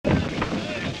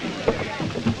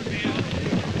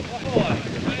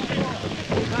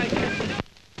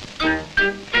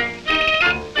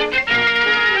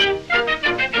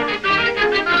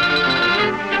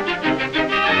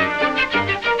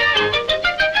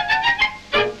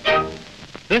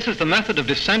This is the method of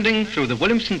descending through the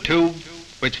Williamson tube,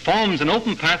 which forms an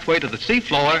open pathway to the sea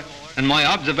floor and my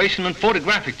observation and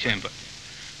photographic chamber.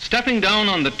 Stepping down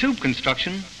on the tube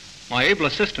construction, my able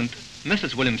assistant,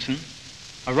 Mrs. Williamson,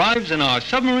 arrives in our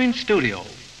submarine studio,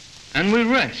 and we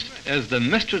rest as the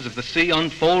mysteries of the sea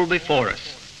unfold before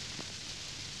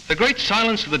us. The great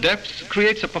silence of the depths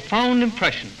creates a profound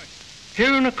impression.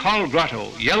 Here in a coral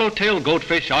grotto, yellow-tailed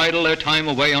goatfish idle their time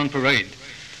away on parade.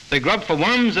 They grub for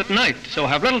worms at night, so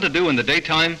have little to do in the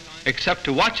daytime except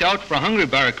to watch out for a hungry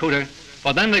barracuda,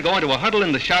 for then they go into a huddle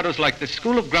in the shadows like this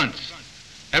school of grunts.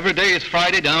 Every day is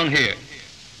Friday down here.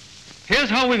 Here's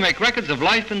how we make records of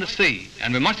life in the sea,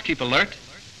 and we must keep alert.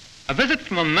 A visit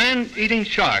from a man-eating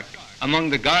shark among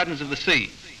the gardens of the sea.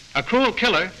 A cruel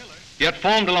killer, yet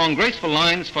formed along graceful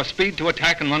lines for speed to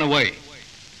attack and run away.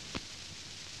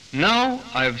 Now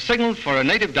I've signaled for a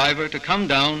native diver to come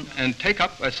down and take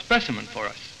up a specimen for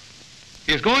us.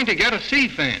 He's going to get a sea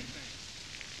fan.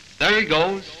 There he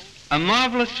goes, a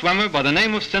marvelous swimmer by the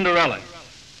name of Cinderella.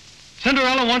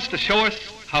 Cinderella wants to show us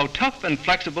how tough and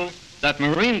flexible that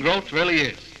marine growth really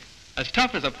is. As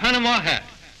tough as a Panama hat,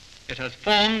 it has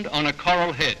formed on a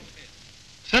coral head.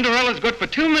 Cinderella's good for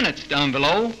 2 minutes down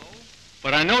below,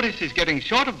 but I notice he's getting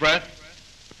short of breath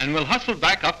and will hustle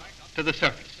back up to the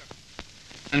surface.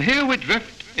 And here we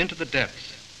drift into the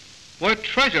depths, where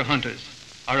treasure hunters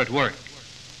are at work.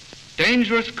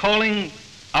 Dangerous calling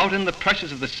out in the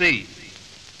pressures of the sea.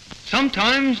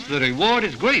 Sometimes the reward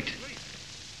is great,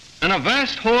 and a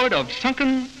vast hoard of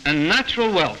sunken and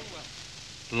natural wealth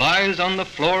lies on the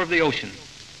floor of the ocean,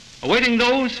 awaiting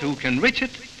those who can reach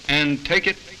it and take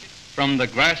it from the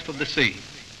grasp of the sea.